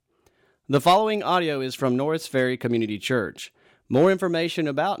The following audio is from Norris Ferry Community Church. More information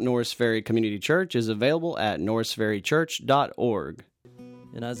about Norris Ferry Community Church is available at norrisferrychurch.org.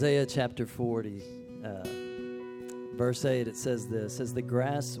 In Isaiah chapter 40, verse 8, it says this, "As the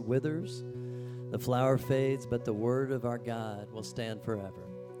grass withers, the flower fades, but the word of our God will stand forever."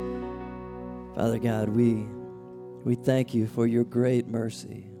 Father God, we thank you for your great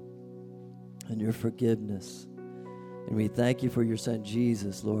mercy and your forgiveness. And we thank you for your son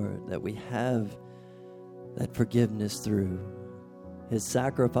Jesus, Lord, that we have that forgiveness through his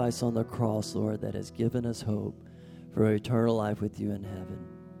sacrifice on the cross, Lord, that has given us hope for eternal life with you in heaven.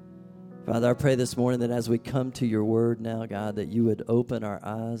 Father, I pray this morning that as we come to your word now, God, that you would open our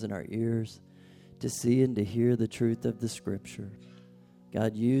eyes and our ears to see and to hear the truth of the scripture.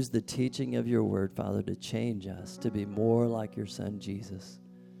 God, use the teaching of your word, Father, to change us, to be more like your son Jesus.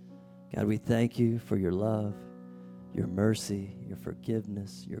 God, we thank you for your love, your mercy, your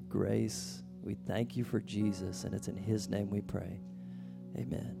forgiveness, your grace. We thank you for Jesus, and it's in his name we pray.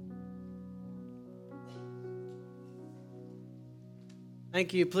 Amen.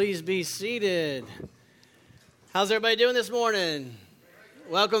 Thank you. Please be seated. How's everybody doing this morning?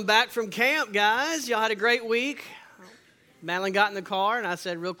 Welcome back from camp, guys. Y'all had a great week. Madeline got in the car, and I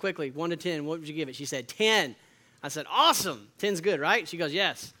said real quickly, 1 to 10, what would you give it? She said 10. I said, awesome. 10's good, right? She goes,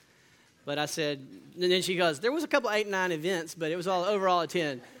 yes. But I said, and then she goes, there was a couple 8 and 9 events, but it was all overall a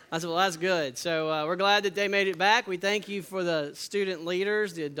 10. I said, well, that's good. So we're glad that they made it back. We thank you for the student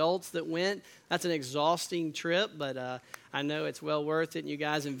leaders, the adults that went. That's an exhausting trip, but I know it's well worth it, and you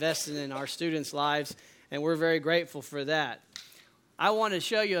guys invested in our students' lives, and we're very grateful for that. I want to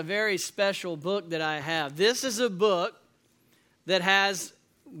show you a very special book that I have. This is a book that has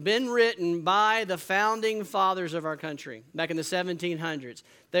been written by the founding fathers of our country back in the 1700s.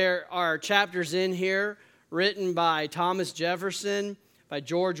 There are chapters in here written by Thomas Jefferson, by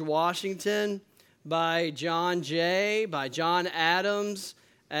George Washington, by John Jay, by John Adams,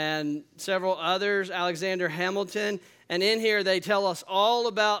 and several others, Alexander Hamilton. And in here they tell us all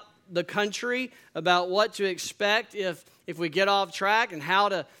about the country, about what to expect if we get off track, and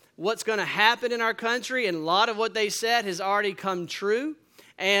what's going to happen in our country. And a lot of what they said has already come true.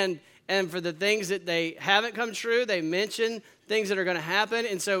 And for the things that they haven't come true, they mention things that are going to happen.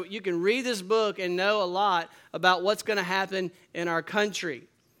 And so you can read this book and know a lot about what's going to happen in our country.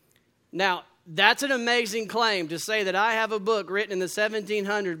 Now, that's an amazing claim to say that I have a book written in the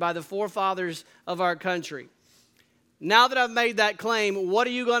 1700s by the forefathers of our country. Now that I've made that claim, what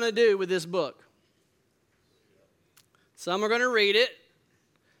are you going to do with this book? Some are going to read it.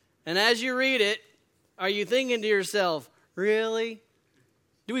 And as you read it, are you thinking to yourself, really?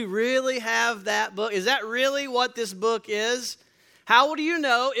 Do we really have that book? Is that really what this book is? How do you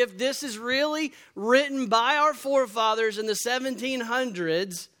know if this is really written by our forefathers in the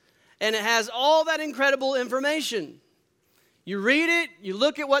 1700s and it has all that incredible information? You read it, you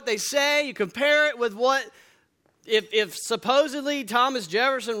look at what they say, you compare it with what, if supposedly Thomas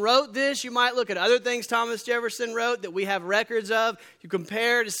Jefferson wrote this, you might look at other things Thomas Jefferson wrote that we have records of. You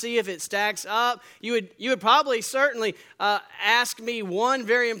compare to see if it stacks up. You would probably certainly ask me one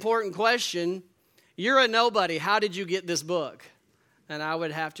very important question. You're a nobody. How did you get this book? And I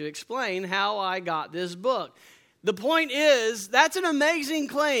would have to explain how I got this book. The point is, that's an amazing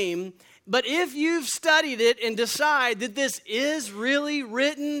claim. But if you've studied it and decide that this is really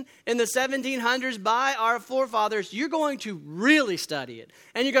written in the 1700s by our forefathers, you're going to really study it.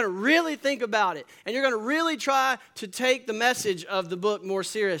 And you're going to really think about it. And you're going to really try to take the message of the book more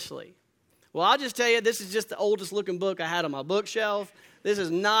seriously. Well, I'll just tell you, this is just the oldest looking book I had on my bookshelf. This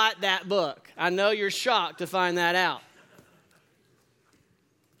is not that book. I know you're shocked to find that out.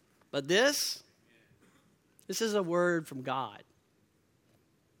 But this is a word from God.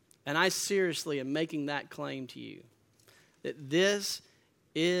 And I seriously am making that claim to you, that this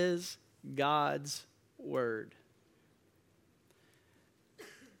is God's word.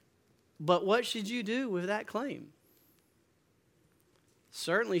 But what should you do with that claim?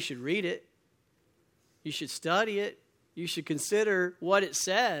 Certainly you should read it. You should study it. You should consider what it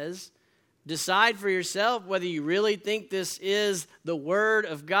says. Decide for yourself whether you really think this is the Word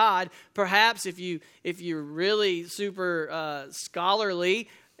of God. Perhaps if you're really super scholarly,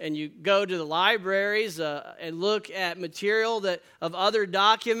 and you go to the libraries and look at material of other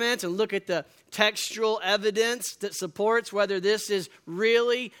documents and look at the textual evidence that supports whether this is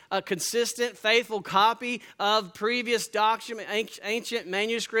really a consistent, faithful copy of previous ancient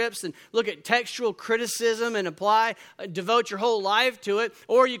manuscripts, and look at textual criticism and devote your whole life to it.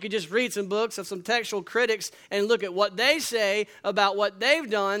 Or you could just read some books of some textual critics and look at what they say about what they've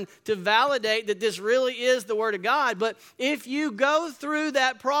done to validate that this really is the Word of God. But if you go through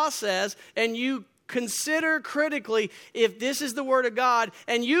that process process and you consider critically if this is the Word of God,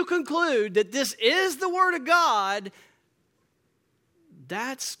 and you conclude that this is the Word of God,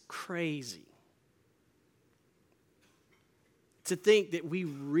 that's crazy. To think that we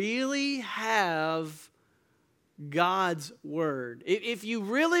really have God's Word. If you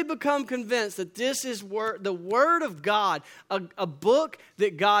really become convinced that this is the Word of God, a book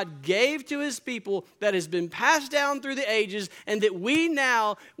that God gave to His people that has been passed down through the ages, and that we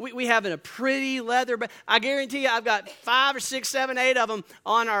now, we have in a pretty leather bag. I guarantee you I've got 5 or 6, 7, 8 of them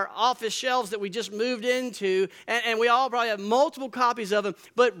on our office shelves that we just moved into, and we all probably have multiple copies of them.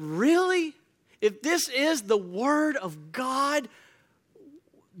 But really, if this is the Word of God,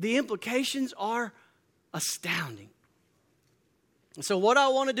 the implications are astounding. And so what I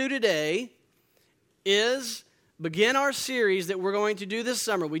want to do today is begin our series that we're going to do this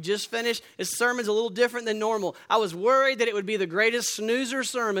summer. We just finished. This sermon's a little different than normal. I was worried that it would be the greatest snoozer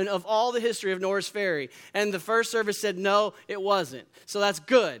sermon of all the history of Norris Ferry. And the first service said, no, it wasn't. So that's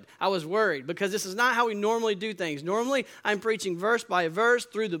good. I was worried because this is not how we normally do things. Normally, I'm preaching verse by verse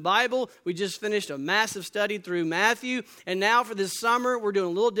through the Bible. We just finished a massive study through Matthew. And now for this summer, we're doing a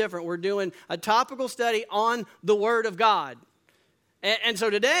little different. We're doing a topical study on the Word of God. And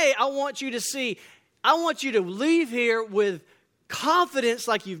so today, I want you to leave here with confidence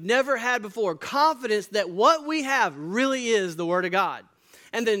like you've never had before. Confidence that what we have really is the Word of God.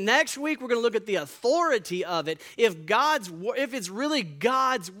 And then next week, we're going to look at the authority of it. If it's really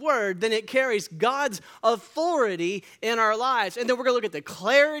God's Word, then it carries God's authority in our lives. And then we're going to look at the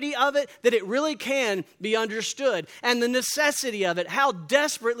clarity of it, that it really can be understood. And the necessity of it, how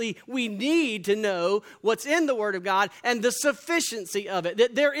desperately we need to know what's in the Word of God, and the sufficiency of it.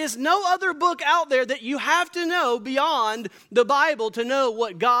 That there is no other book out there that you have to know beyond the Bible to know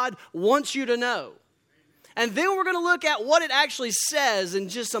what God wants you to know. And then we're going to look at what it actually says and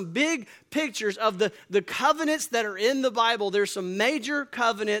just some big pictures of the covenants that are in the Bible. There's some major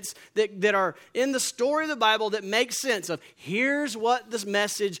covenants that are in the story of the Bible that make sense of here's what this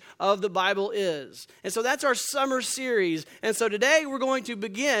message of the Bible is. And so that's our summer series. And so today we're going to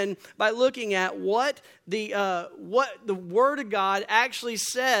begin by looking at what the Word of God actually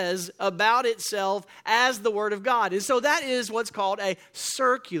says about itself as the Word of God. And so that is what's called a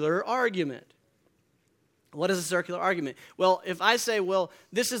circular argument. What is a circular argument? Well, if I say, well,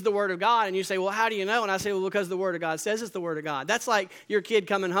 this is the Word of God, and you say, well, how do you know? And I say, well, because the Word of God says it's the Word of God. That's like your kid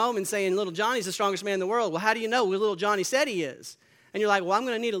coming home and saying, little Johnny's the strongest man in the world. Well, how do you know? Well, little Johnny said he is. And you're like, well, I'm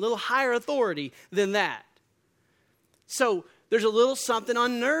going to need a little higher authority than that. So there's a little something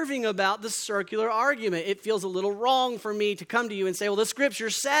unnerving about the circular argument. It feels a little wrong for me to come to you and say, well, the Scripture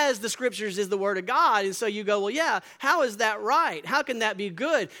says the Scriptures is the Word of God. And so you go, well, yeah, how is that right? How can that be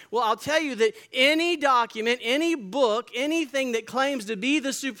good? Well, I'll tell you that any document, any book, anything that claims to be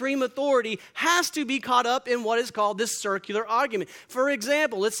the supreme authority has to be caught up in what is called this circular argument. For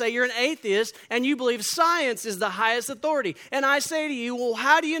example, let's say you're an atheist and you believe science is the highest authority. And I say to you, well,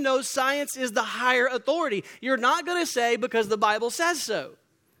 how do you know science is the higher authority? You're not going to say because the Bible says so,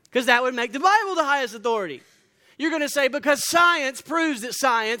 because that would make the Bible the highest authority. You're going to say because science proves that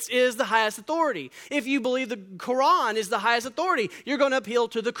science is the highest authority. If you believe the Quran is the highest authority, you're going to appeal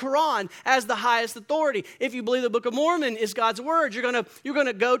to the Quran as the highest authority. If you believe the Book of Mormon is God's word, you're going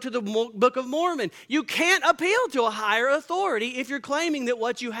to go to the Book of Mormon. You can't appeal to a higher authority if you're claiming that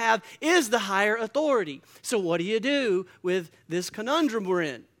what you have is the higher authority. So what do you do with this conundrum we're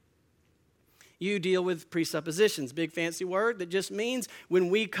in? You deal with presuppositions, big fancy word that just means when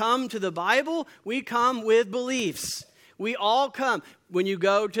we come to the Bible, we come with beliefs. We all come. When you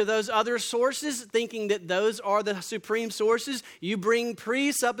go to those other sources, thinking that those are the supreme sources, you bring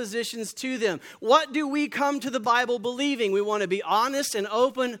presuppositions to them. What do we come to the Bible believing? We want to be honest and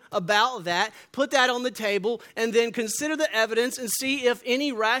open about that, put that on the table, and then consider the evidence and see if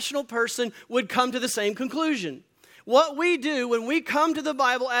any rational person would come to the same conclusion. What we do when we come to the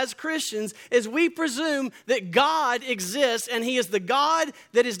Bible as Christians is we presume that God exists and He is the God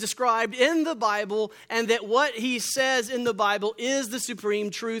that is described in the Bible, and that what He says in the Bible is the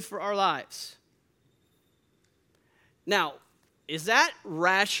supreme truth for our lives. Now, is that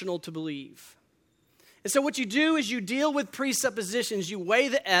rational to believe? And so what you do is you deal with presuppositions. You weigh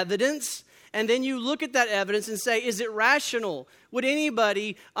the evidence, and then you look at that evidence and say, is it rational? Would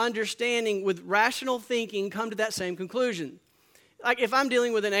anybody understanding with rational thinking come to that same conclusion? Like if I'm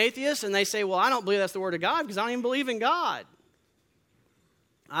dealing with an atheist and they say, well, I don't believe that's the Word of God because I don't even believe in God.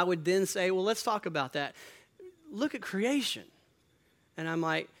 I would then say, well, let's talk about that. Look at creation. And I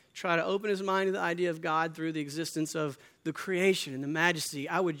might try to open his mind to the idea of God through the existence of the creation and the majesty.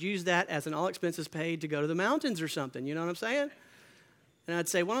 I would use that as an all expenses paid to go to the mountains or something. You know what I'm saying? And I'd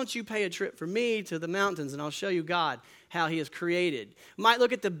say, why don't you pay a trip for me to the mountains and I'll show you God, how he has created. We might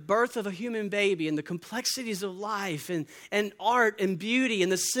look at the birth of a human baby and the complexities of life and art and beauty and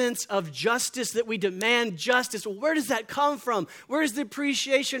the sense of justice that we demand justice. Well, where does that come from? Where does the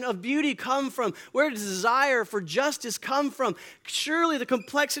appreciation of beauty come from? Where does the desire for justice come from? Surely the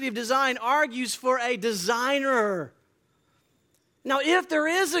complexity of design argues for a designer. Now, if there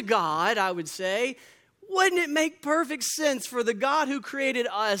is a God, I would say, wouldn't it make perfect sense for the God who created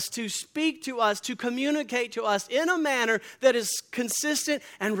us to speak to us, to communicate to us in a manner that is consistent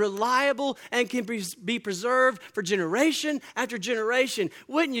and reliable and can be preserved for generation after generation?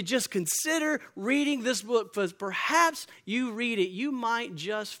 Wouldn't you just consider reading this book? Because perhaps you read it, you might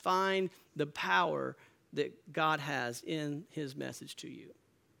just find the power that God has in his message to you.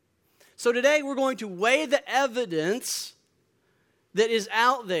 So today we're going to weigh the evidence that is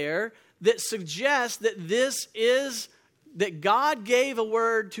out there that suggests that God gave a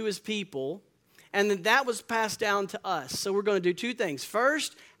word to his people and that was passed down to us. So we're going to do two things.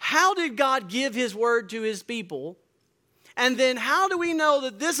 First, how did God give his word to his people? And then how do we know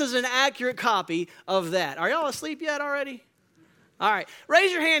that this is an accurate copy of that? Are y'all asleep yet already? All right.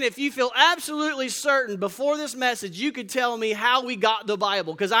 Raise your hand if you feel absolutely certain before this message you could tell me how we got the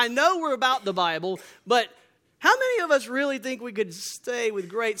Bible. Because I know we're about the Bible, but how many of us really think we could say with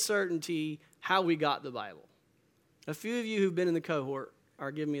great certainty how we got the Bible? A few of you who've been in the cohort are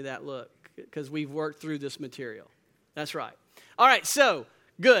giving me that look because we've worked through this material. That's right. All right, so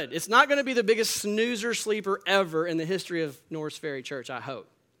good. It's not going to be the biggest snoozer sleeper ever in the history of Norris Ferry Church, I hope.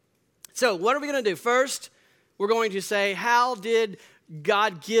 So what are we going to do? First, we're going to say, how did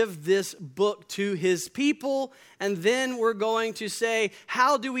God give this book to his people? And then we're going to say,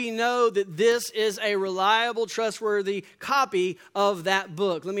 how do we know that this is a reliable, trustworthy copy of that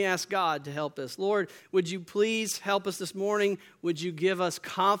book? Let me ask God to help us. Lord, would you please help us this morning? Would you give us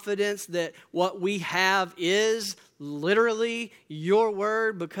confidence that what we have is literally your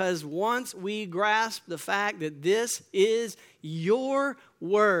word? Because once we grasp the fact that this is your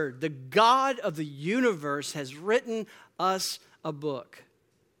word, the God of the universe has written us a book,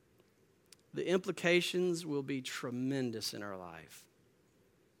 the implications will be tremendous in our life.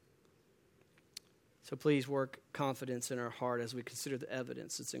 So please work confidence in our heart as we consider the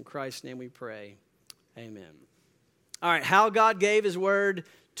evidence. It's in Christ's name we pray. Amen. All right, how God gave his word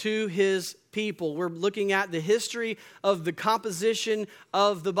to his people. We're looking at the history of the composition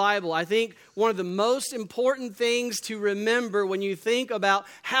of the Bible. I think one of the most important things to remember when you think about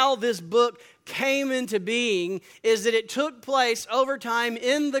how this book came into being is that it took place over time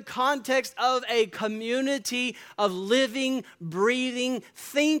in the context of a community of living, breathing,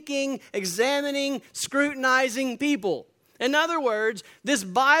 thinking, examining, scrutinizing people. In other words, this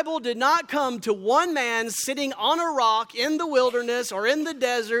Bible did not come to one man sitting on a rock in the wilderness or in the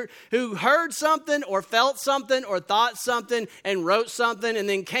desert who heard something or felt something or thought something and wrote something and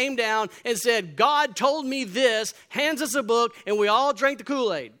then came down and said, God told me this, hands us a book, and we all drank the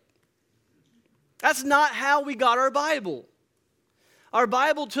Kool-Aid. That's not how we got our Bible. Our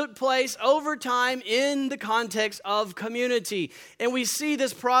Bible took place over time in the context of community. And we see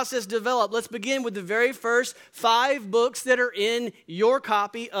this process develop. Let's begin with the very first 5 books that are in your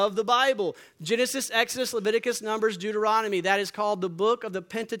copy of the Bible. Genesis, Exodus, Leviticus, Numbers, Deuteronomy. That is called the book of the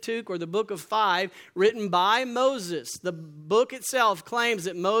Pentateuch, or the book of 5, written by Moses. The book itself claims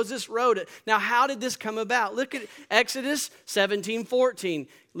that Moses wrote it. Now, how did this come about? Look at Exodus 17:14.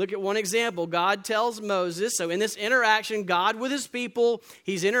 Look at one example. God tells Moses, so in this interaction, God with his people,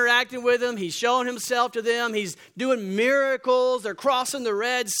 he's interacting with them, he's showing himself to them, he's doing miracles, they're crossing the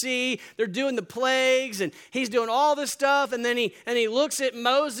Red Sea, they're doing the plagues, and he's doing all this stuff, and then he looks at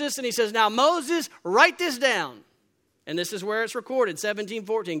Moses and he says, now Moses, write this down. And this is where it's recorded,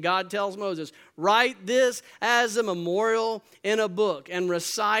 17:14. God tells Moses, write this as a memorial in a book and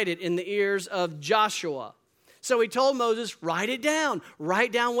recite it in the ears of Joshua. So he told Moses, write it down.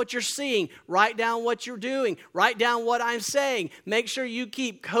 Write down what you're seeing. Write down what you're doing. Write down what I'm saying. Make sure you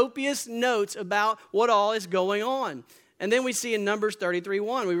keep copious notes about what all is going on. And then we see in Numbers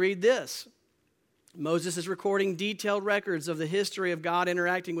 33:1, we read this. Moses is recording detailed records of the history of God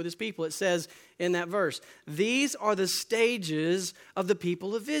interacting with his people. It says in that verse, these are the stages of the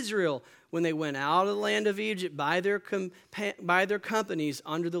people of Israel when they went out of the land of Egypt by their companies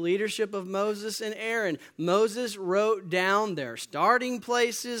under the leadership of Moses and Aaron. Moses wrote down their starting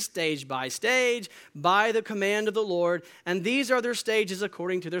places, stage by stage, by the command of the Lord, and these are their stages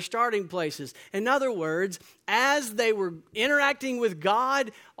according to their starting places. In other words, as they were interacting with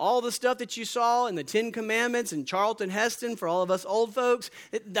God, all the stuff that you saw in the 10 Commandments and Charlton Heston for all of us old folks,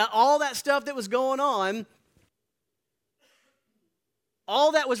 all that stuff that was going on,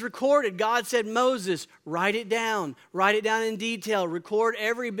 all that was recorded, God said, Moses, write it down in detail, record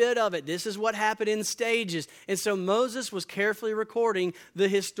every bit of it. This is what happened in stages. And so Moses was carefully recording the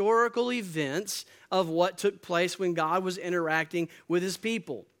historical events of what took place when God was interacting with his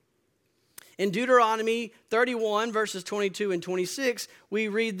people. In Deuteronomy 31, verses 22 and 26, we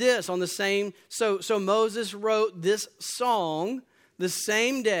read this on the same. So Moses wrote this song the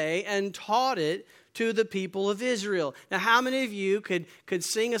same day and taught it to the people of Israel. Now, how many of you could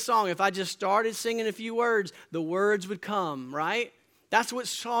sing a song? If I just started singing a few words, the words would come, right? That's what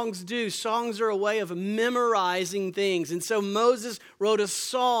songs do. Songs are a way of memorizing things. And so Moses wrote a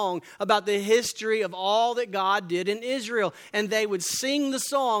song about the history of all that God did in Israel. And they would sing the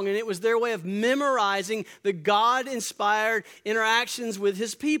song, and it was their way of memorizing the God-inspired interactions with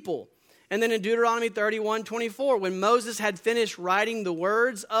his people. And then in Deuteronomy 31:24, when Moses had finished writing the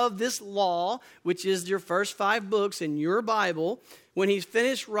words of this law, which is your first 5 books in your Bible, when he's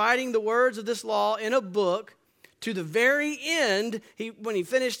finished writing the words of this law in a book, to the very end, when he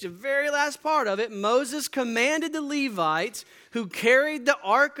finished the very last part of it, Moses commanded the Levites who carried the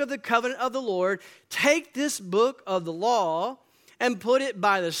Ark of the Covenant of the Lord, take this book of the law and put it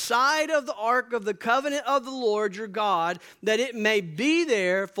by the side of the Ark of the Covenant of the Lord your God, that it may be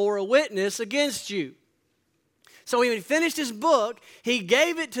there for a witness against you. So when he finished his book, he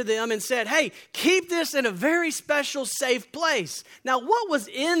gave it to them and said, hey, keep this in a very special, safe place. Now, what was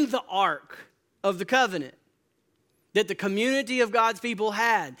in the Ark of the Covenant that the community of God's people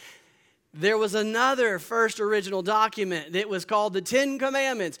had? There was another first original document that was called the 10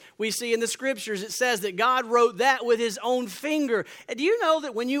 Commandments. We see in the scriptures it says that God wrote that with his own finger. And do you know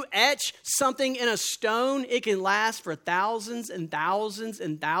that when you etch something in a stone, it can last for thousands and thousands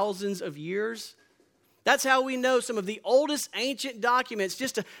and thousands of years? That's how we know some of the oldest ancient documents,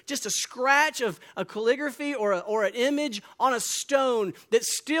 just a scratch of a calligraphy or an image on a stone that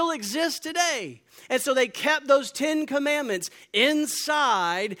still exists today. And so they kept those 10 commandments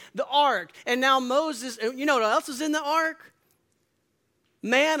inside the ark. And now Moses, you know what else is in the ark?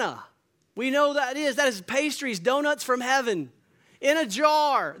 Manna. We know that is pastries, donuts from heaven. In a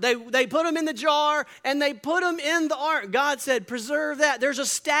jar. They put them in the jar and they put them in the ark. God said, preserve that. There's a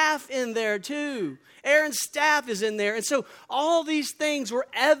staff in there too. Aaron's staff is in there. And so all these things were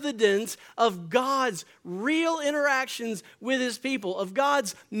evidence of God's real interactions with his people, of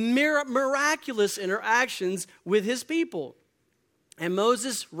God's miraculous interactions with his people. And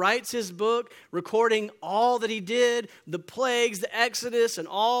Moses writes his book recording all that he did, the plagues, the Exodus, and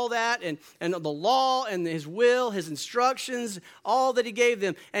all that, and the law and his will, his instructions, all that he gave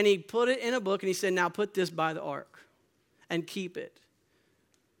them. And he put it in a book and he said, now put this by the ark and keep it.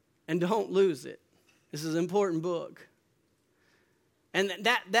 And don't lose it. This is an important book. And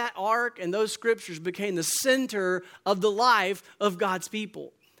that ark and those scriptures became the center of the life of God's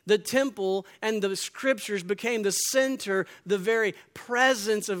people. The temple and the scriptures became the center, the very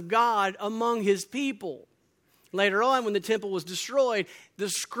presence of God among his people. Later on, when the temple was destroyed, the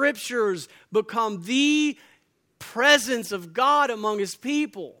scriptures become the presence of God among his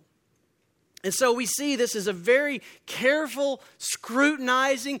people. And so we see this as a very careful,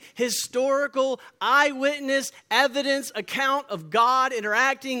 scrutinizing, historical, eyewitness, evidence account of God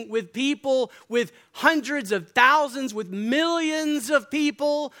interacting with people, with hundreds of thousands, with millions of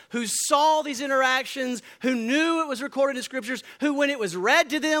people who saw these interactions, who knew it was recorded in scriptures, who when it was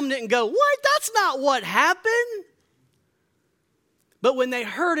read to them didn't go, what? That's not what happened. But when they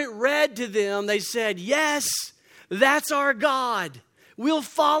heard it read to them, they said, yes, that's our God. We'll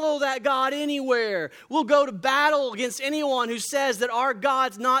follow that God anywhere. We'll go to battle against anyone who says that our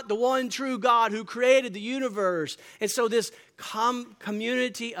God's not the one true God who created the universe. And so this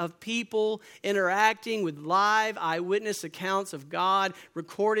community of people interacting with live eyewitness accounts of God,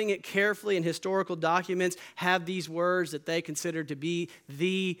 recording it carefully in historical documents, have these words that they consider to be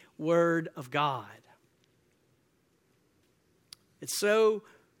the Word of God. It's so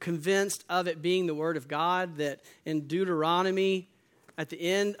convinced of it being the Word of God that in Deuteronomy, at the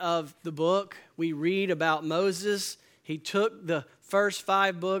end of the book, we read about Moses. He took the first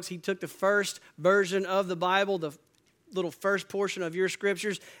 5 books. He took the first version of the Bible, the little first portion of your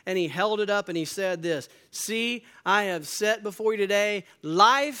scriptures, and he held it up and he said this, see, I have set before you today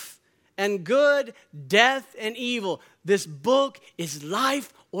life and good, death and evil. This book is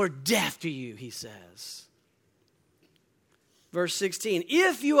life or death to you, he says. Verse 16,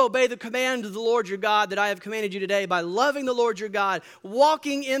 if you obey the command of the Lord your God that I have commanded you today by loving the Lord your God,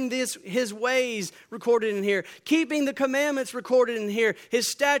 walking in his ways recorded in here, keeping the commandments recorded in here, his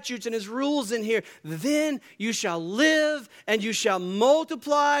statutes and his rules in here, then you shall live and you shall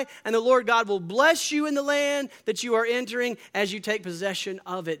multiply, and the Lord God will bless you in the land that you are entering as you take possession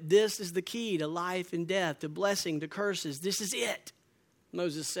of it. This is the key to life and death, to blessing, to curses. This is it,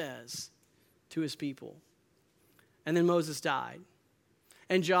 Moses says to his people. And then Moses died.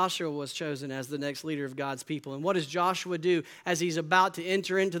 And Joshua was chosen as the next leader of God's people. And what does Joshua do as he's about to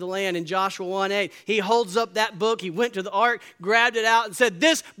enter into the land? In Joshua 1:8, he holds up that book. He went to the ark, grabbed it out, and said,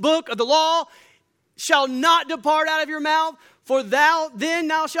 this book of the law shall not depart out of your mouth, for thou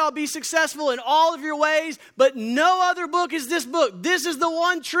shalt be successful in all of your ways. But no other book is this book. This is the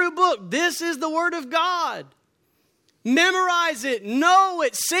one true book. This is the word of God. Memorize it, know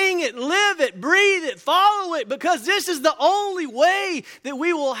it, sing it, live it, breathe it, follow it, because this is the only way that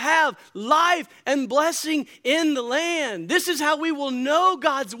we will have life and blessing in the land. This is how we will know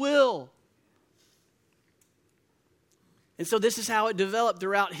God's will. And so this is how it developed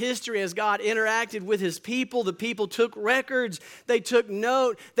throughout history as God interacted with his people. The people took records. They took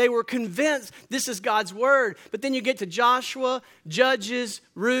note. They were convinced this is God's word. But then you get to Joshua, Judges,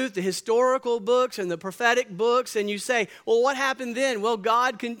 Ruth, the historical books and the prophetic books, and you say, well, what happened then? Well,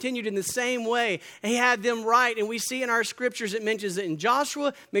 God continued in the same way. He had them write, and we see in our scriptures it mentions it in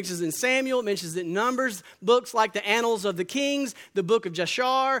Joshua, mentions it in Samuel, it mentions it in Numbers, books like the Annals of the Kings, the book of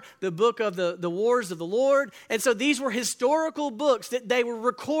Jashar, the book of the Wars of the Lord. And so these were historical books that they were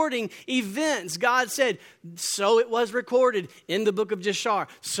recording events. God said, so it was recorded in the book of Jashar.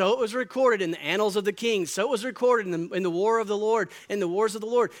 So it was recorded in the Annals of the Kings. So it was recorded in the War of the Lord, in the Wars of the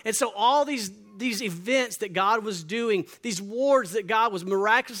Lord. And so all these events that God was doing, these wars that God was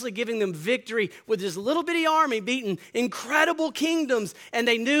miraculously giving them victory with his little bitty army beating incredible kingdoms, and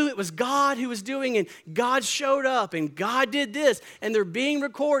they knew it was God who was doing it. God showed up and God did this, and they're being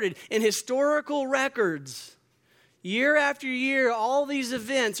recorded in historical records. Year after year, all these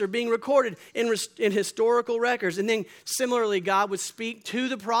events are being recorded in historical records. And then similarly, God would speak to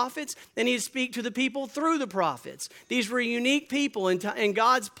the prophets, and he'd speak to the people through the prophets. These were unique people in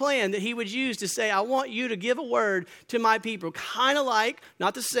God's plan that he would use to say, I want you to give a word to my people. Kind of like,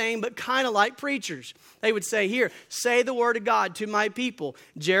 not the same, but kind of like preachers. They would say, here, say the word of God to my people.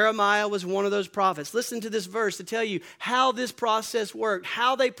 Jeremiah was one of those prophets. Listen to this verse to tell you how this process worked,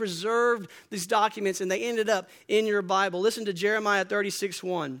 how they preserved these documents, and they ended up in your Bible. Listen to Jeremiah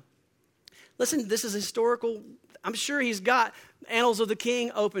 36:1. Listen, this is historical. I'm sure he's got Annals of the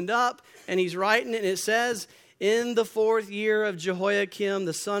King opened up, and he's writing it, and it says, in the 4th year of Jehoiakim,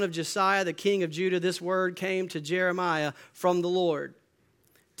 the son of Josiah, the king of Judah, this word came to Jeremiah from the Lord.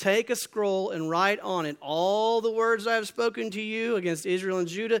 Take a scroll and write on it all the words I have spoken to you against Israel and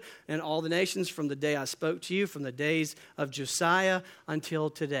Judah and all the nations from the day I spoke to you, from the days of Josiah until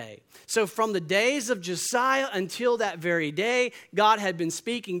today. So from the days of Josiah until that very day, God had been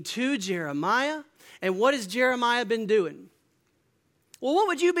speaking to Jeremiah. And what has Jeremiah been doing? Well, what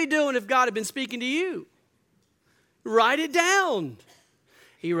would you be doing if God had been speaking to you? Write it down.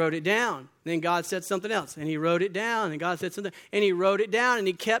 He wrote it down. Then God said something else, and he wrote it down, and God said something, and he wrote it down, and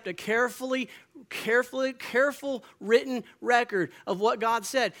he kept a careful written record of what God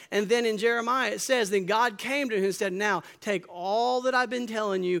said. And then in Jeremiah it says, then God came to him and said, now take all that I've been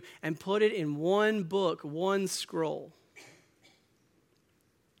telling you and put it in one book, one scroll.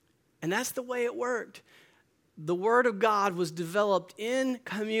 And that's the way it worked. The word of God was developed in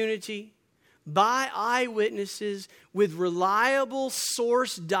community by eyewitnesses with reliable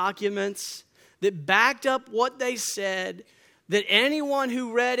source documents that backed up what they said, that anyone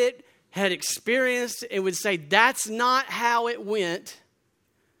who read it had experienced and would say, that's not how it went.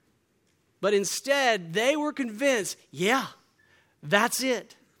 But instead, they were convinced, yeah, that's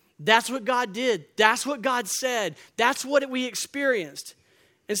it. That's what God did. That's what God said. That's what we experienced.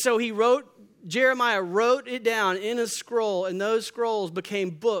 And so Jeremiah wrote it down in a scroll, and those scrolls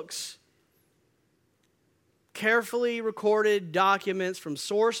became books. Carefully recorded documents from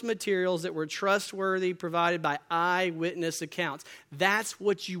source materials that were trustworthy, provided by eyewitness accounts. That's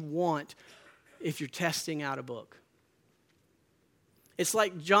what you want if you're testing out a book. It's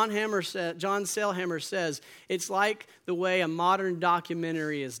like John Sailhammer says, it's like the way a modern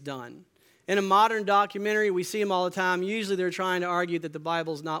documentary is done. In a modern documentary, we see them all the time. Usually they're trying to argue that the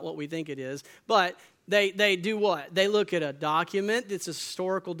Bible's not what we think it is, but They do what? They look at a document that's a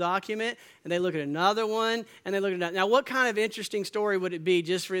historical document, and they look at another one, and they look at another. Now, what kind of interesting story would it be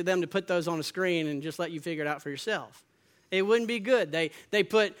just for them to put those on a screen and just let you figure it out for yourself? It wouldn't be good. They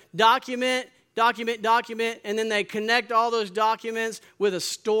put document, and then they connect all those documents with a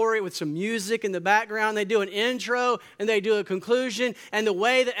story, with some music in the background. They do an intro and they do a conclusion, and the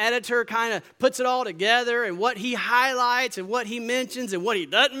way the editor kind of puts it all together and what he highlights and what he mentions and what he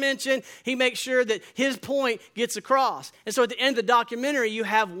doesn't mention, he makes sure that his point gets across. And so at the end of the documentary, you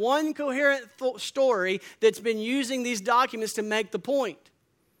have one coherent story that's been using these documents to make the point.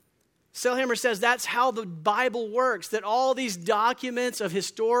 Selhammer says that's how the Bible works, that all these documents of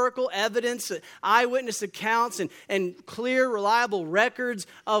historical evidence, eyewitness accounts, and clear, reliable records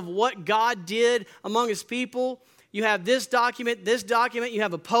of what God did among his people. You have this document, you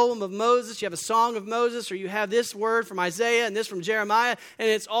have a poem of Moses, you have a song of Moses, or you have this word from Isaiah and this from Jeremiah, and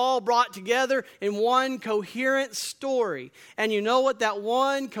it's all brought together in one coherent story. And you know what that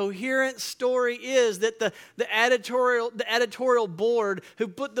one coherent story is that the editorial board who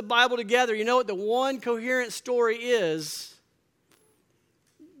put the Bible together, you know what the one coherent story is?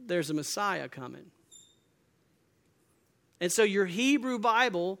 There's a Messiah coming. And so your Hebrew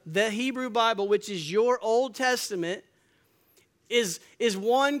Bible, the Hebrew Bible, which is your Old Testament, is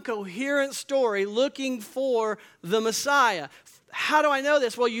one coherent story looking for the Messiah. How do I know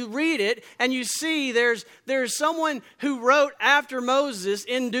this? Well, you read it and you see there's someone who wrote after Moses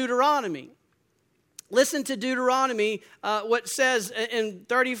in Deuteronomy. Listen to Deuteronomy, what says in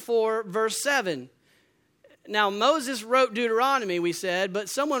 34 verse 7. Now, Moses wrote Deuteronomy, we said, but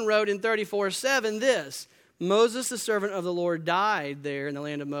someone wrote in 34:7 this. Moses, the servant of the Lord, died there in the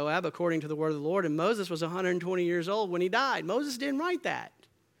land of Moab according to the word of the Lord, and Moses was 120 years old when he died. Moses didn't write that.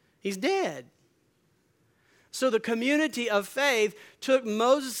 He's dead. So the community of faith took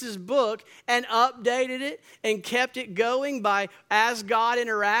Moses' book and updated it and kept it going by as God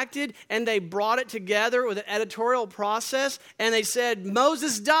interacted, and they brought it together with an editorial process, and they said,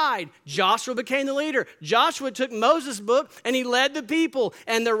 Moses died. Joshua became the leader. Joshua took Moses' book and he led the people,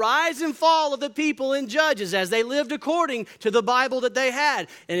 and the rise and fall of the people in Judges as they lived according to the Bible that they had.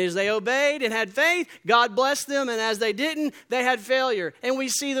 And as they obeyed and had faith, God blessed them, and as they didn't, they had failure. And we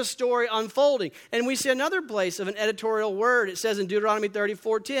see the story unfolding. And we see another place of an editorial word. It says in Deuteronomy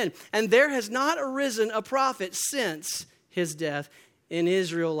 34:10, and there has not arisen a prophet since his death in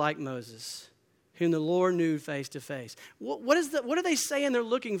Israel like Moses, whom the Lord knew face to face. What are they saying they're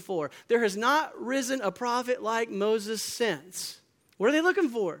looking for? There has not risen a prophet like Moses since. What are they looking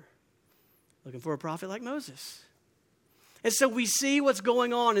for? Looking for a prophet like Moses. And so we see what's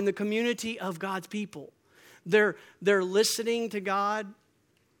going on in the community of God's people. They're listening to God.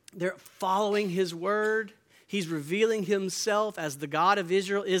 They're following his word. He's revealing himself as the God of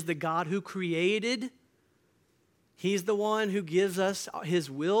Israel is the God who created. He's the one who gives us his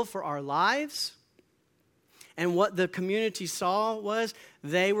will for our lives. And what the community saw was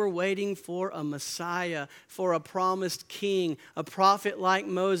they were waiting for a Messiah, for a promised king, a prophet like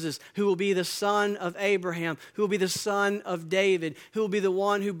Moses, who will be the son of Abraham, who will be the son of David, who will be the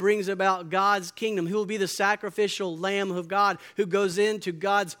one who brings about God's kingdom, who will be the sacrificial Lamb of God, who goes into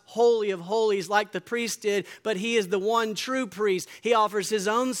God's holy of holies like the priest did, but he is the one true priest. He offers his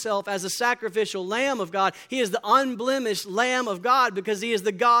own self as a sacrificial Lamb of God. He is the unblemished Lamb of God because he is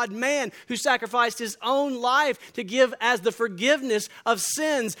the God-man who sacrificed his own life to give as the forgiveness of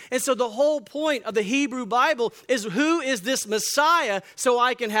sins. And so the whole point of the Hebrew Bible is, who is this Messiah so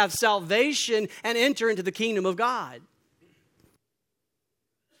I can have salvation and enter into the kingdom of God?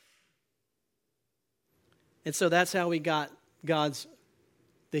 And so that's how we got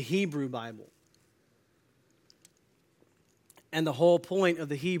the Hebrew Bible. And the whole point of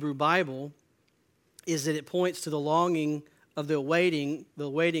the Hebrew Bible is that it points to the longing of the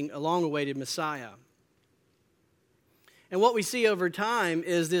long-awaited Messiah. And what we see over time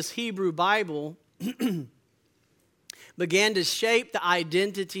is this Hebrew Bible began to shape the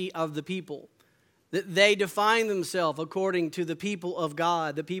identity of the people. That they define themselves according to the people of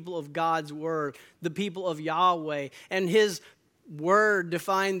God, the people of God's word, the people of Yahweh. And his word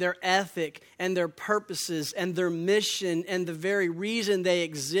defined their ethic and their purposes and their mission and the very reason they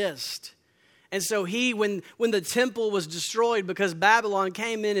exist. And so when the temple was destroyed because Babylon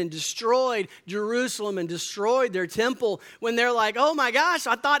came in and destroyed Jerusalem and destroyed their temple, when they're like, oh my gosh,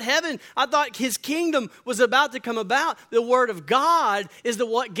 I thought his kingdom was about to come about. The word of God is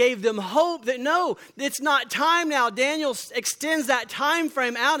what gave them hope that no, it's not time now. Daniel extends that time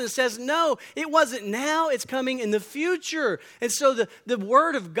frame out and says, no, it wasn't now, it's coming in the future. And so the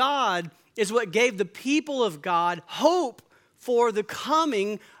word of God is what gave the people of God hope for the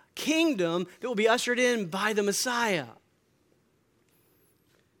coming kingdom that will be ushered in by the Messiah.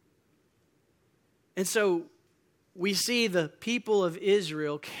 And so we see the people of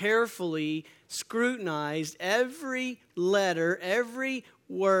Israel carefully scrutinized every letter, every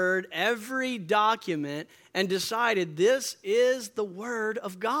word, every document, and decided this is the Word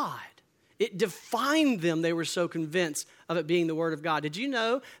of God. It defined them. They were so convinced of it being the Word of God. Did you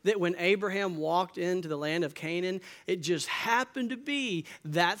know that when Abraham walked into the land of Canaan, it just happened to be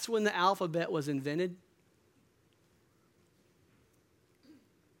that's when the alphabet was invented?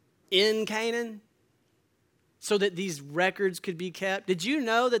 In Canaan? So that these records could be kept. Did you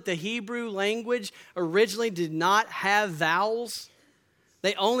know that the Hebrew language originally did not have vowels?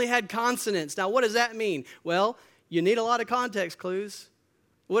 They only had consonants. Now, what does that mean? Well, you need a lot of context clues.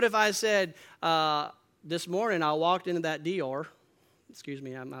 What if I said, this morning I walked into that DR. Excuse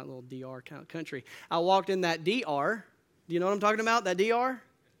me, I'm not a little DR country. I walked in that DR. Do you know what I'm talking about, that DR?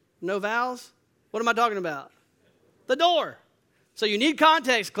 No vowels? What am I talking about? The door. So you need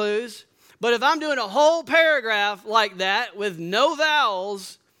context clues. But if I'm doing a whole paragraph like that with no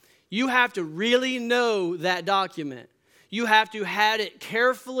vowels, you have to really know that document. You have to have it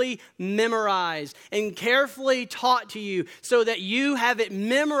carefully memorized and carefully taught to you so that you have it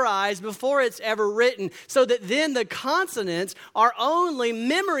memorized before it's ever written, so that then the consonants are only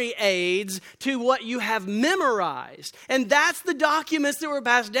memory aids to what you have memorized. And that's the documents that were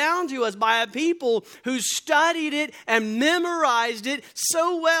passed down to us by a people who studied it and memorized it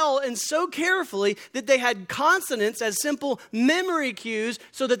so well and so carefully that they had consonants as simple memory cues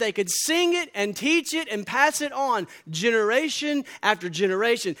so that they could sing it and teach it and pass it on generation after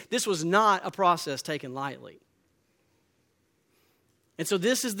generation. This was not a process taken lightly. And so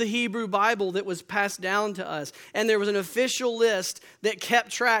this is the Hebrew Bible that was passed down to us. And there was an official list that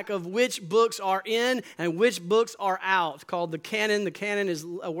kept track of which books are in and which books are out, called the canon. The canon is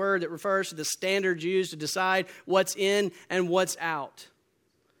a word that refers to the standards used to decide what's in and what's out.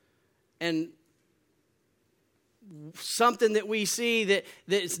 And something that we see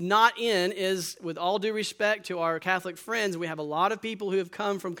that's not in is, with all due respect to our Catholic friends, we have a lot of people who have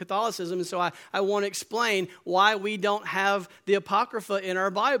come from Catholicism, and so I want to explain why we don't have the Apocrypha in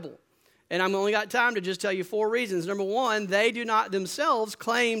our Bible. And I've only got time to just tell you 4 reasons. Number 1, they do not themselves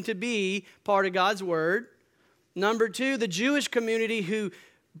claim to be part of God's Word. Number 2, the Jewish community who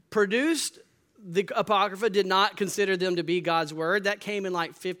produced the Apocrypha did not consider them to be God's Word. That came in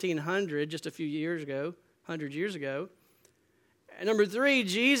like 1500, just a few years ago. 100 years ago. And number 3,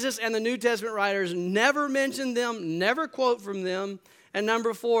 Jesus and the New Testament writers never mention them, never quote from them. And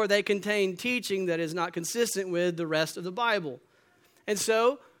number 4, they contain teaching that is not consistent with the rest of the Bible. And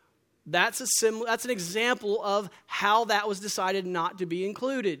so that's an example of how that was decided not to be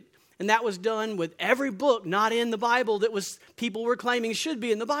included. And that was done with every book not in the Bible that people were claiming should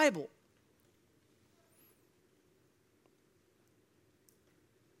be in the Bible.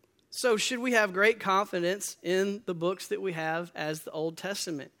 So should we have great confidence in the books that we have as the Old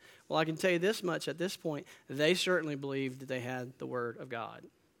Testament? Well, I can tell you this much at this point. They certainly believed that they had the Word of God.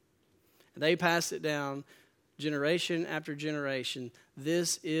 They passed it down generation after generation.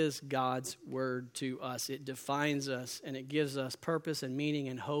 This is God's Word to us. It defines us, and it gives us purpose and meaning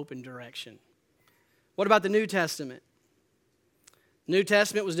and hope and direction. What about the New Testament? The New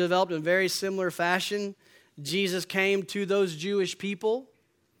Testament was developed in a very similar fashion. Jesus came to those Jewish people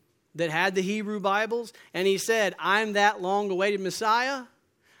that had the Hebrew Bibles, and he said, I'm that long-awaited Messiah.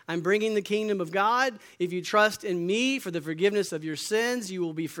 I'm bringing the kingdom of God. If you trust in me for the forgiveness of your sins, you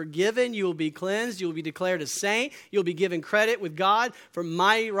will be forgiven, you will be cleansed, you will be declared a saint, you'll be given credit with God for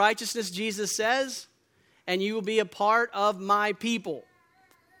my righteousness, Jesus says, and you will be a part of my people.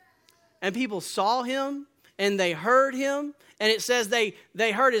 And people saw him, and they heard him, and it says they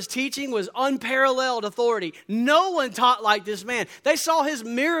heard his teaching was unparalleled authority. No one taught like this man. They saw his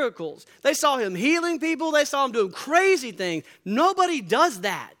miracles. They saw him healing people. They saw him doing crazy things. Nobody does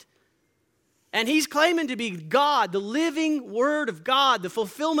that. And he's claiming to be God, the living Word of God, the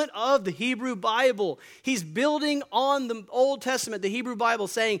fulfillment of the Hebrew Bible. He's building on the Old Testament, the Hebrew Bible,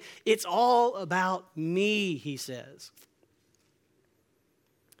 saying, it's all about me, he says.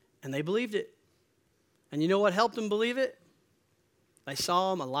 And they believed it. And you know what helped them believe it? They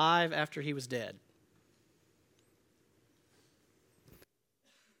saw him alive after he was dead.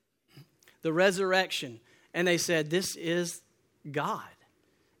 The resurrection. And they said, this is God.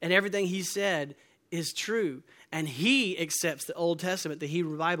 And everything he said is true. And he accepts the Old Testament, the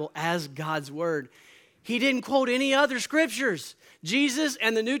Hebrew Bible, as God's Word. He didn't quote any other scriptures. Jesus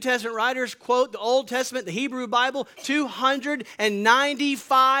and the New Testament writers quote the Old Testament, the Hebrew Bible,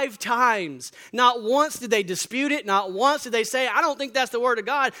 295 times. Not once did they dispute it. Not once did they say, I don't think that's the Word of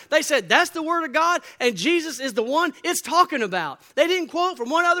God. They said, that's the Word of God, and Jesus is the one it's talking about. They didn't quote from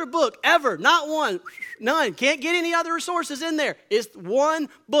one other book, ever. Not one. None. Can't get any other sources in there. It's one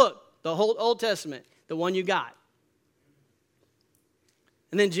book, the whole Old Testament, the one you got.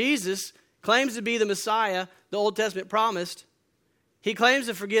 And then Jesus claims to be the Messiah the Old Testament promised. He claims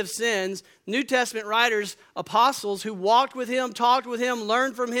to forgive sins. New Testament writers, apostles who walked with him, talked with him,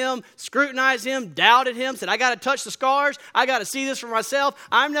 learned from him, scrutinized him, doubted him, said, I got to touch the scars. I got to see this for myself.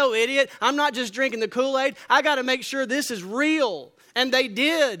 I'm no idiot. I'm not just drinking the Kool-Aid. I got to make sure this is real. And they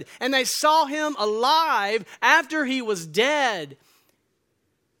did. And they saw him alive after he was dead.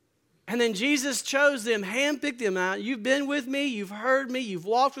 And then Jesus chose them, handpicked them out. You've been with me. You've heard me. You've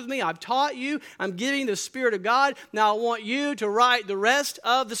walked with me. I've taught you. I'm giving the Spirit of God. Now I want you to write the rest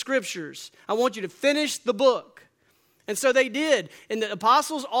of the Scriptures. I want you to finish the book. And so they did. And the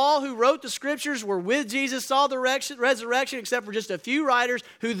apostles, all who wrote the Scriptures, were with Jesus, saw the resurrection, except for just a few writers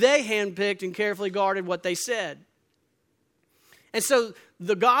who they handpicked and carefully guarded what they said. And so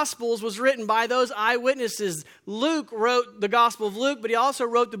the Gospels was written by those eyewitnesses. Luke wrote the Gospel of Luke, but he also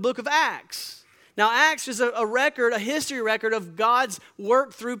wrote the book of Acts. Now, Acts is a record, a history record of God's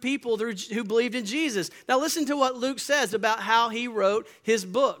work through people who believed in Jesus. Now, listen to what Luke says about how he wrote his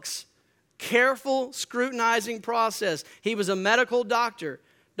books. Careful, scrutinizing process. He was a medical doctor.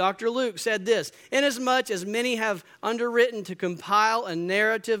 Dr. Luke said this, inasmuch as many have underwritten to compile a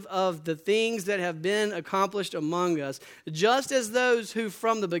narrative of the things that have been accomplished among us, just as those who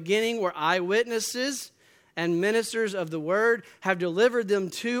from the beginning were eyewitnesses and ministers of the word have delivered them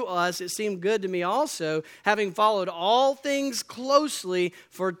to us, it seemed good to me also, having followed all things closely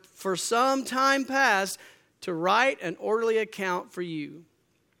for some time past, to write an orderly account for you.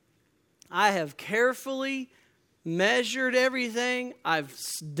 I have carefully measured everything. I've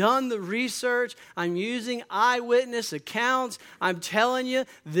done the research. I'm using eyewitness accounts. I'm telling you,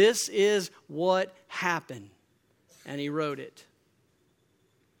 this is what happened. And he wrote it.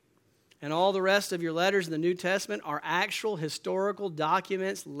 And all the rest of your letters in the New Testament are actual historical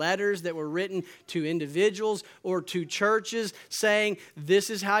documents, letters that were written to individuals or to churches saying,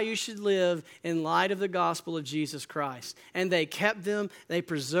 this is how you should live in light of the gospel of Jesus Christ. And they kept them, they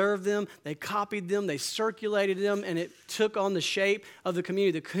preserved them, they copied them, they circulated them, and it took on the shape of the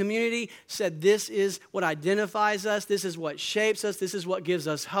community. The community said, this is what identifies us, this is what shapes us, this is what gives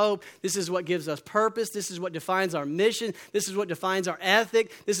us hope, this is what gives us purpose, this is what defines our mission, this is what defines our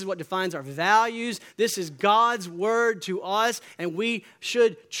ethic, this is what defines our values. This is God's word to us, and we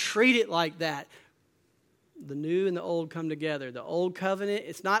should treat it like that. The new and the old come together. The old covenant,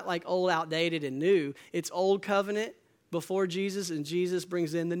 it's not like old, outdated, and new. It's old covenant before Jesus, and Jesus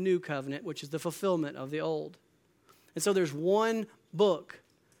brings in the new covenant, which is the fulfillment of the old. And so there's one book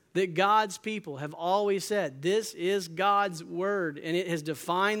that God's people have always said, this is God's word, and it has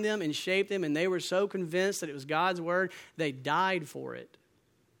defined them and shaped them, and they were so convinced that it was God's word, they died for it.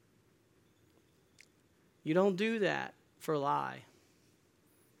 You don't do that for a lie.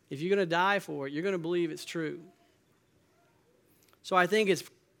 If you're going to die for it, you're going to believe it's true. So I think it's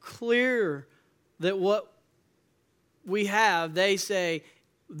clear that what we have, they say,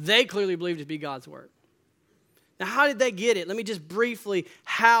 they clearly believe to be God's word. Now, how did they get it? Let me just briefly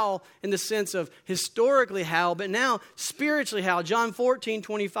how, in the sense of historically how, but now spiritually how. John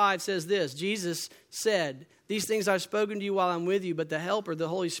 14:25 says this. Jesus said, these things I've spoken to you while I'm with you, but the Helper, the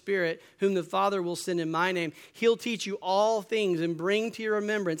Holy Spirit, whom the Father will send in my name, he'll teach you all things and bring to your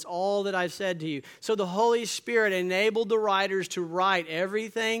remembrance all that I've said to you. So the Holy Spirit enabled the writers to write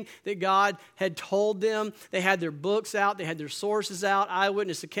everything that God had told them. They had their books out, they had their sources out,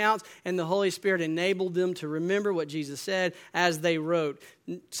 eyewitness accounts, and the Holy Spirit enabled them to remember what Jesus said as they wrote.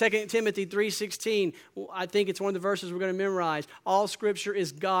 2 Timothy 3:16, I think it's one of the verses we're going to memorize. All Scripture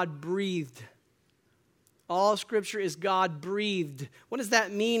is God-breathed. All Scripture is God-breathed. What does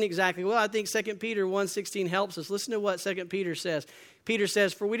that mean exactly? Well, I think 2 Peter 1:16 helps us. Listen to what 2 Peter says. Peter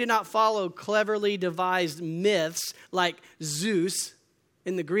says, for we did not follow cleverly devised myths like Zeus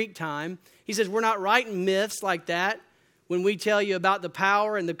in the Greek time. He says, we're not writing myths like that when we tell you about the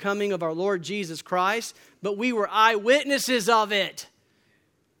power and the coming of our Lord Jesus Christ, but we were eyewitnesses of it.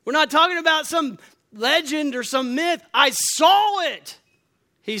 We're not talking about some legend or some myth. I saw it,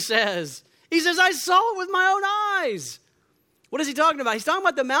 he says. He says, I saw it with my own eyes. What is he talking about? He's talking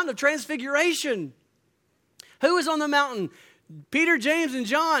about the mountain of transfiguration. Who was on the mountain? Peter, James, and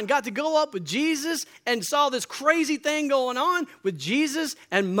John got to go up with Jesus and saw this crazy thing going on with Jesus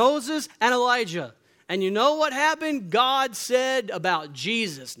and Moses and Elijah. And you know what happened? God said about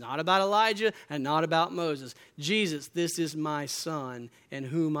Jesus, not about Elijah and not about Moses. Jesus, this is my son in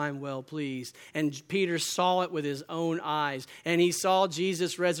whom I'm well pleased. And Peter saw it with his own eyes. And he saw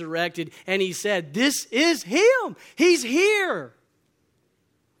Jesus resurrected. And he said, this is him. He's here.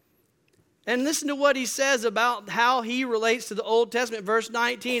 And listen to what he says about how he relates to the Old Testament, verse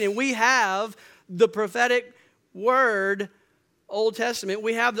 19. And we have the prophetic word Old Testament,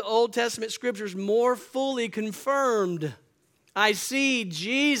 we have the Old Testament scriptures more fully confirmed. I see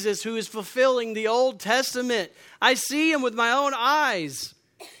Jesus who is fulfilling the Old Testament. I see him with my own eyes,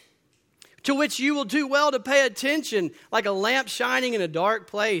 to which you will do well to pay attention, like a lamp shining in a dark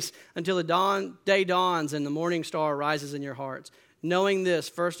place until the day dawns and the morning star rises in your hearts. Knowing this,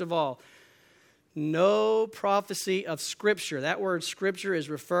 first of all, no prophecy of Scripture. That word Scripture is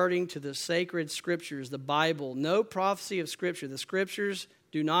referring to the sacred Scriptures, the Bible. No prophecy of Scripture. The Scriptures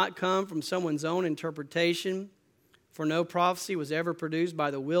do not come from someone's own interpretation, for no prophecy was ever produced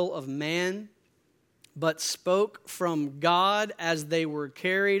by the will of man, but spoke from God as they were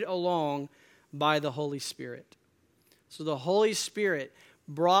carried along by the Holy Spirit. So the Holy Spirit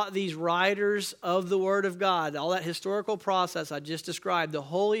brought these writers of the Word of God, all that historical process I just described, the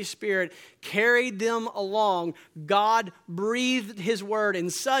Holy Spirit carried them along. God breathed His Word in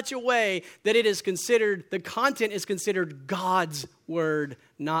such a way that it is considered, the content is considered God's Word,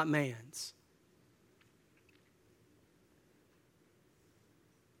 not man's.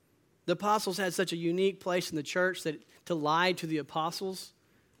 The apostles had such a unique place in the church that to lie to the apostles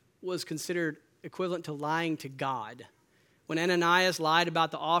was considered equivalent to lying to God. When Ananias lied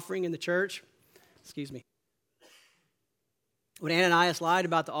about the offering in the church, when Ananias lied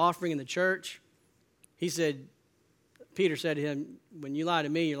about the offering in the church, Peter said to him, when you lie to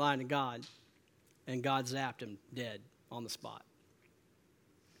me, you're lying to God. And God zapped him dead on the spot.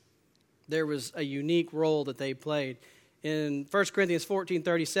 There was a unique role that they played. In 1 Corinthians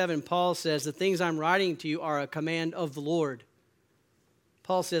 14:37, Paul says, the things I'm writing to you are a command of the Lord.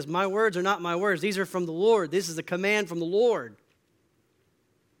 Paul says, my words are not my words. These are from the Lord. This is a command from the Lord.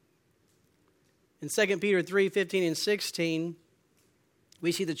 In 2 Peter 3:15 and 16,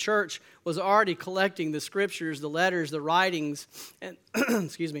 we see the church was already collecting the scriptures, the letters, the writings, and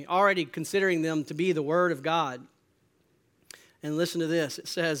already considering them to be the Word of God. And listen to this. It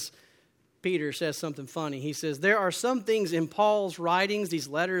says, Peter says something funny. He says, there are some things in Paul's writings, these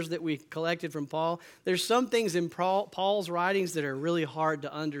letters that we collected from Paul, there's some things in Paul's writings that are really hard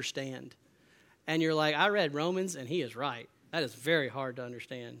to understand. And you're like, I read Romans, and he is right. That is very hard to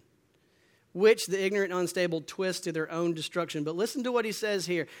understand. Which the ignorant and unstable twist to their own destruction. But listen to what he says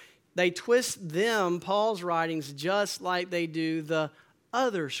here. They twist them, Paul's writings, just like they do the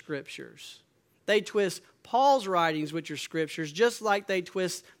other scriptures. They twist Paul's writings, which are scriptures, just like they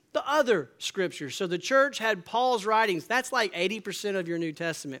twist the other scriptures. So the church had Paul's writings. That's like 80% of your New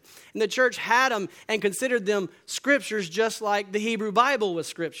Testament. And the church had them and considered them scriptures just like the Hebrew Bible was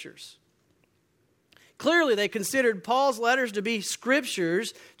scriptures. Clearly, they considered Paul's letters to be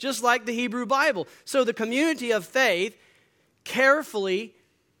scriptures just like the Hebrew Bible. So the community of faith carefully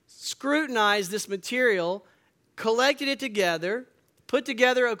scrutinized this material, collected it together, put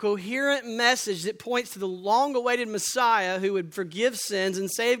together a coherent message that points to the long-awaited Messiah who would forgive sins and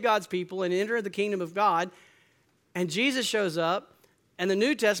save God's people and enter the kingdom of God. And Jesus shows up, and the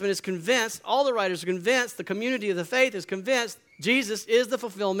New Testament is convinced, all the writers are convinced, the community of the faith is convinced Jesus is the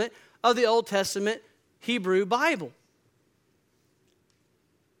fulfillment of the Old Testament Hebrew Bible.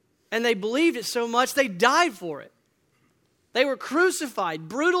 And they believed it so much, they died for it. They were crucified,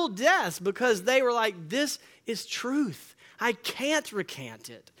 brutal deaths, because they were like, this is truth. I can't recant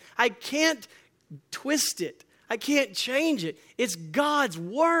it. I can't twist it. I can't change it. It's God's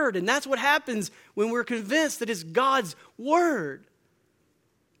Word. And that's what happens when we're convinced that it's God's Word.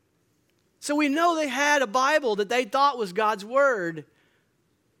 So we know they had a Bible that they thought was God's Word.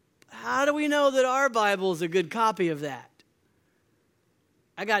 How do we know that our Bible is a good copy of that?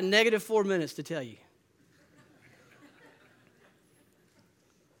 I got -4 minutes to tell you.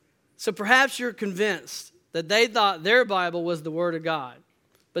 So perhaps you're convinced that they thought their Bible was the Word of God.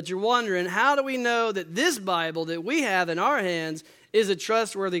 But you're wondering, how do we know that this Bible that we have in our hands is a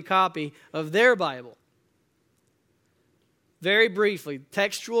trustworthy copy of their Bible? Very briefly,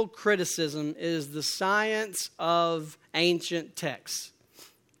 textual criticism is the science of ancient texts.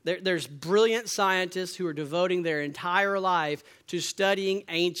 There's brilliant scientists who are devoting their entire life to studying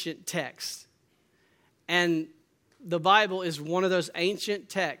ancient texts. And the Bible is one of those ancient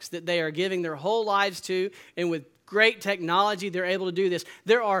texts that they are giving their whole lives to, and with great technology, they're able to do this.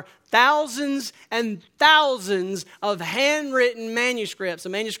 There are thousands and thousands of handwritten manuscripts. A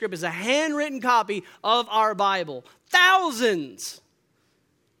manuscript is a handwritten copy of our Bible. Thousands.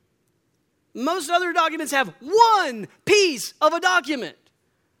 Most other documents have one piece of a document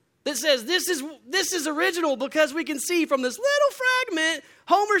that says this is original, because we can see from this little fragment,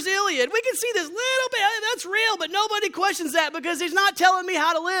 Homer's Iliad, we can see this little bit, that's real, but nobody questions that because he's not telling me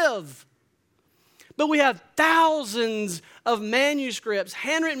how to live. But we have thousands of manuscripts,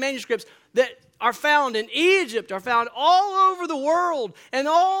 handwritten manuscripts, that are found in Egypt, are found all over the world. And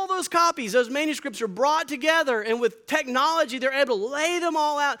all those copies, those manuscripts are brought together. And with technology, they're able to lay them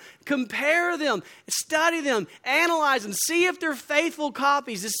all out, compare them, study them, analyze them, see if they're faithful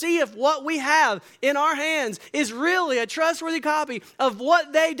copies, to see if what we have in our hands is really a trustworthy copy of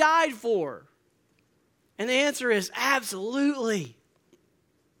what they died for. And the answer is absolutely.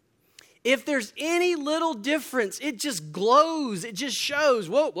 If there's any little difference, it just glows. It just shows,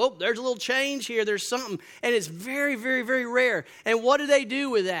 whoa, there's a little change here. There's something. And it's very, very, very rare. And what do they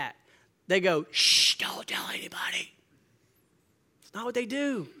do with that? They go, shh, don't tell anybody. It's not what they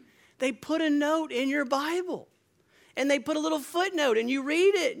do. They put a note in your Bible. And they put a little footnote, and you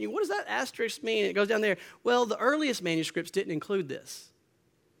read it. And what does that asterisk mean? It goes down there. Well, the earliest manuscripts didn't include this.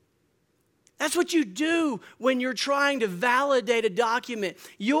 That's what you do when you're trying to validate a document.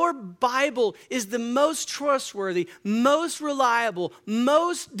 Your Bible is the most trustworthy, most reliable,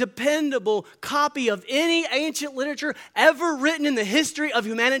 most dependable copy of any ancient literature ever written in the history of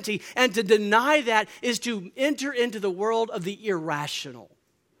humanity. And to deny that is to enter into the world of the irrational.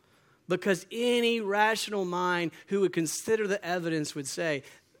 Because any rational mind who would consider the evidence would say,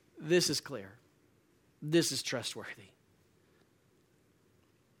 this is clear. This is trustworthy.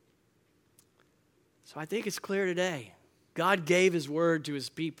 So I think it's clear today. God gave his word to his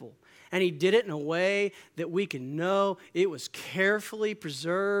people. And he did it in a way that we can know it was carefully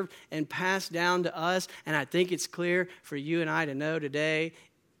preserved and passed down to us. And I think it's clear for you and I to know today,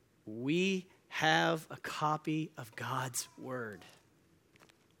 we have a copy of God's word.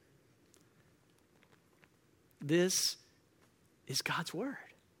 This is God's word.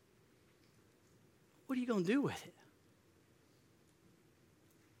 What are you going to do with it?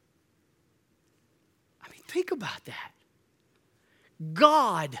 Think about that.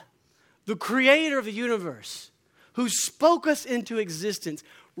 God, the creator of the universe, who spoke us into existence,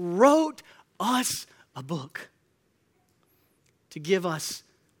 wrote us a book to give us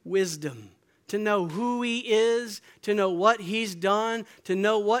wisdom, to know who he is, to know what he's done, to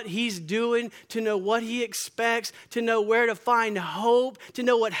know what he's doing, to know what he expects, to know where to find hope, to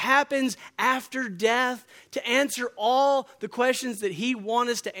know what happens after death, to answer all the questions that he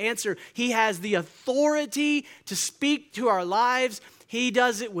wants us to answer. He has the authority to speak to our lives. He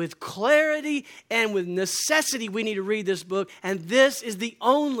does it with clarity and with necessity. We need to read this book, and this is the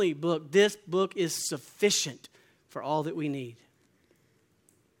only book. This book is sufficient for all that we need.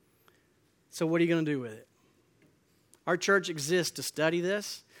 So what are you going to do with it? Our church exists to study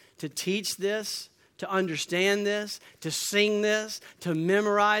this, to teach this, to understand this, to sing this, to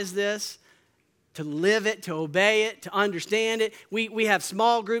memorize this, to live it, to obey it, to understand it. We have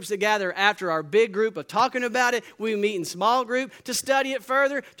small groups that gather after our big group of talking about it. We meet in small group to study it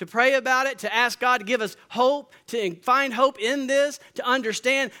further, to pray about it, to ask God to give us hope, to find hope in this, to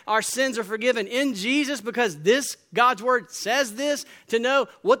understand our sins are forgiven in Jesus because this, God's word says this, to know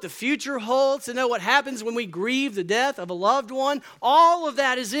what the future holds, to know what happens when we grieve the death of a loved one. All of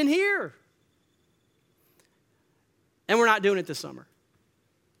that is in here. And we're not doing it this summer.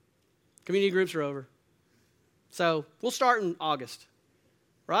 Community groups are over. So we'll start in August,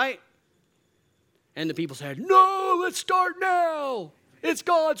 right? And the people said, no, let's start now. It's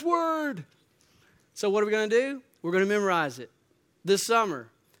God's word. So what are we going to do? We're going to memorize it this summer.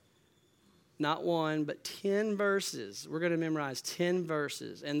 Not one, but 10 verses. We're going to memorize 10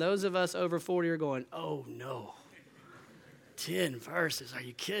 verses. And those of us over 40 are going, oh no, 10 verses. Are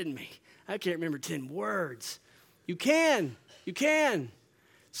you kidding me? I can't remember 10 words. You can.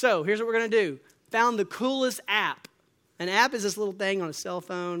 So here's what we're going to do. Found the coolest app. An app is this little thing on a cell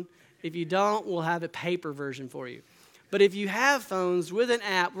phone. If you don't, we'll have a paper version for you. But if you have phones with an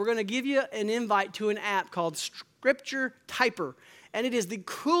app, we're going to give you an invite to an app called Scripture Typer. And it is the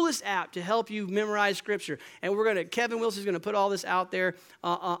coolest app to help you memorize Scripture. And Kevin Wilson's going to put all this out there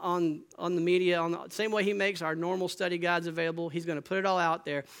on the media, on the same way he makes our normal study guides available. He's going to put it all out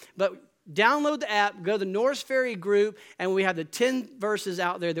there. But download the app, go to the Norris Ferry group, and we have the 10 verses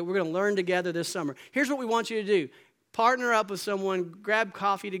out there that we're going to learn together this summer. Here's what we want you to do. Partner up with someone, grab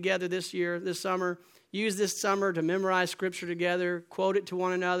coffee together this summer. Use this summer to memorize Scripture together, quote it to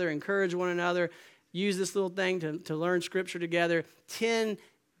one another, encourage one another. Use this little thing to learn Scripture together. 10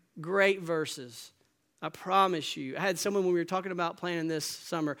 great verses. I promise you. I had someone when we were talking about planning this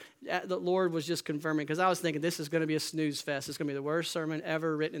summer, the Lord was just confirming, because I was thinking this is going to be a snooze fest. It's going to be the worst sermon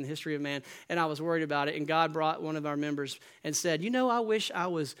ever written in the history of man. And I was worried about it. And God brought one of our members and said, I wish I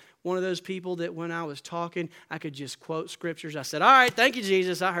was one of those people that when I was talking, I could just quote scriptures. I said, all right, thank you,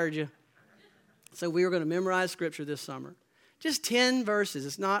 Jesus. I heard you. So we were going to memorize Scripture this summer. Just 10 verses.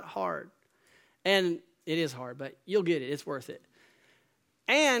 It's not hard. And it is hard, but you'll get it. It's worth it.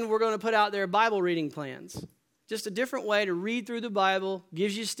 And we're going to put out there Bible reading plans. Just a different way to read through the Bible.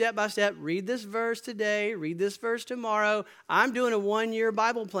 Gives you step by step. Read this verse today. Read this verse tomorrow. I'm doing a 1-year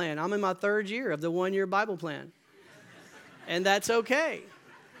Bible plan. I'm in my 3rd year of the 1-year Bible plan. And that's okay.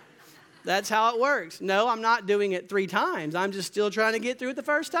 That's how it works. No, I'm not doing it 3 times. I'm just still trying to get through it the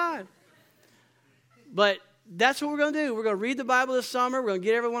first time. But that's what we're going to do. We're going to read the Bible this summer. We're going to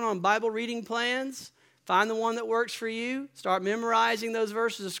get everyone on Bible reading plans. Find the one that works for you. Start memorizing those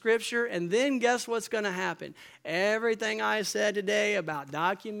verses of Scripture. And then guess what's going to happen? Everything I said today about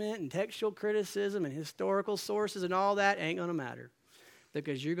document and textual criticism and historical sources and all that ain't going to matter.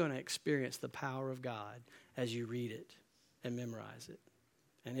 Because you're going to experience the power of God as you read it and memorize it.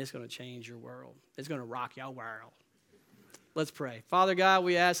 And it's going to change your world. It's going to rock your world. Let's pray. Father God,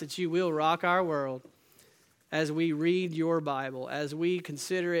 we ask that you will rock our world as we read your Bible, as we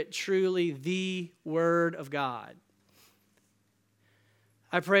consider it truly the Word of God.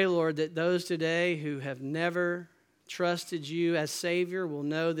 I pray, Lord, that those today who have never trusted you as Savior will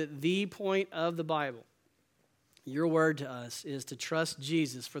know that the point of the Bible, your word to us, is to trust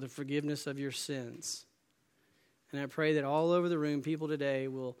Jesus for the forgiveness of your sins. And I pray that all over the room, people today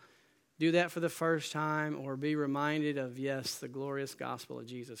will do that for the first time or be reminded of, yes, the glorious gospel of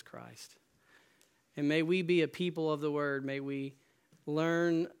Jesus Christ. And may we be a people of the word. May we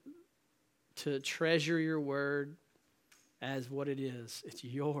learn to treasure your word as what it is. It's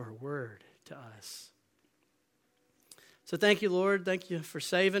your word to us. So thank you, Lord. Thank you for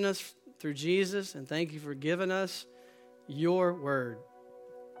saving us through Jesus. And thank you for giving us your word.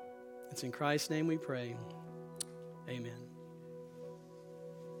 It's in Christ's name we pray. Amen.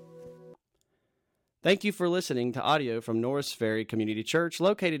 Thank you for listening to audio from Norris Ferry Community Church,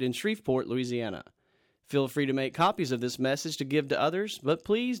 located in Shreveport, Louisiana. Feel free to make copies of this message to give to others, but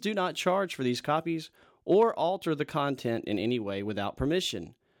please do not charge for these copies or alter the content in any way without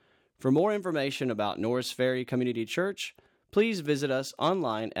permission. For more information about Norris Ferry Community Church, please visit us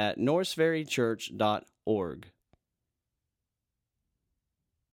online at norrisferrychurch.org.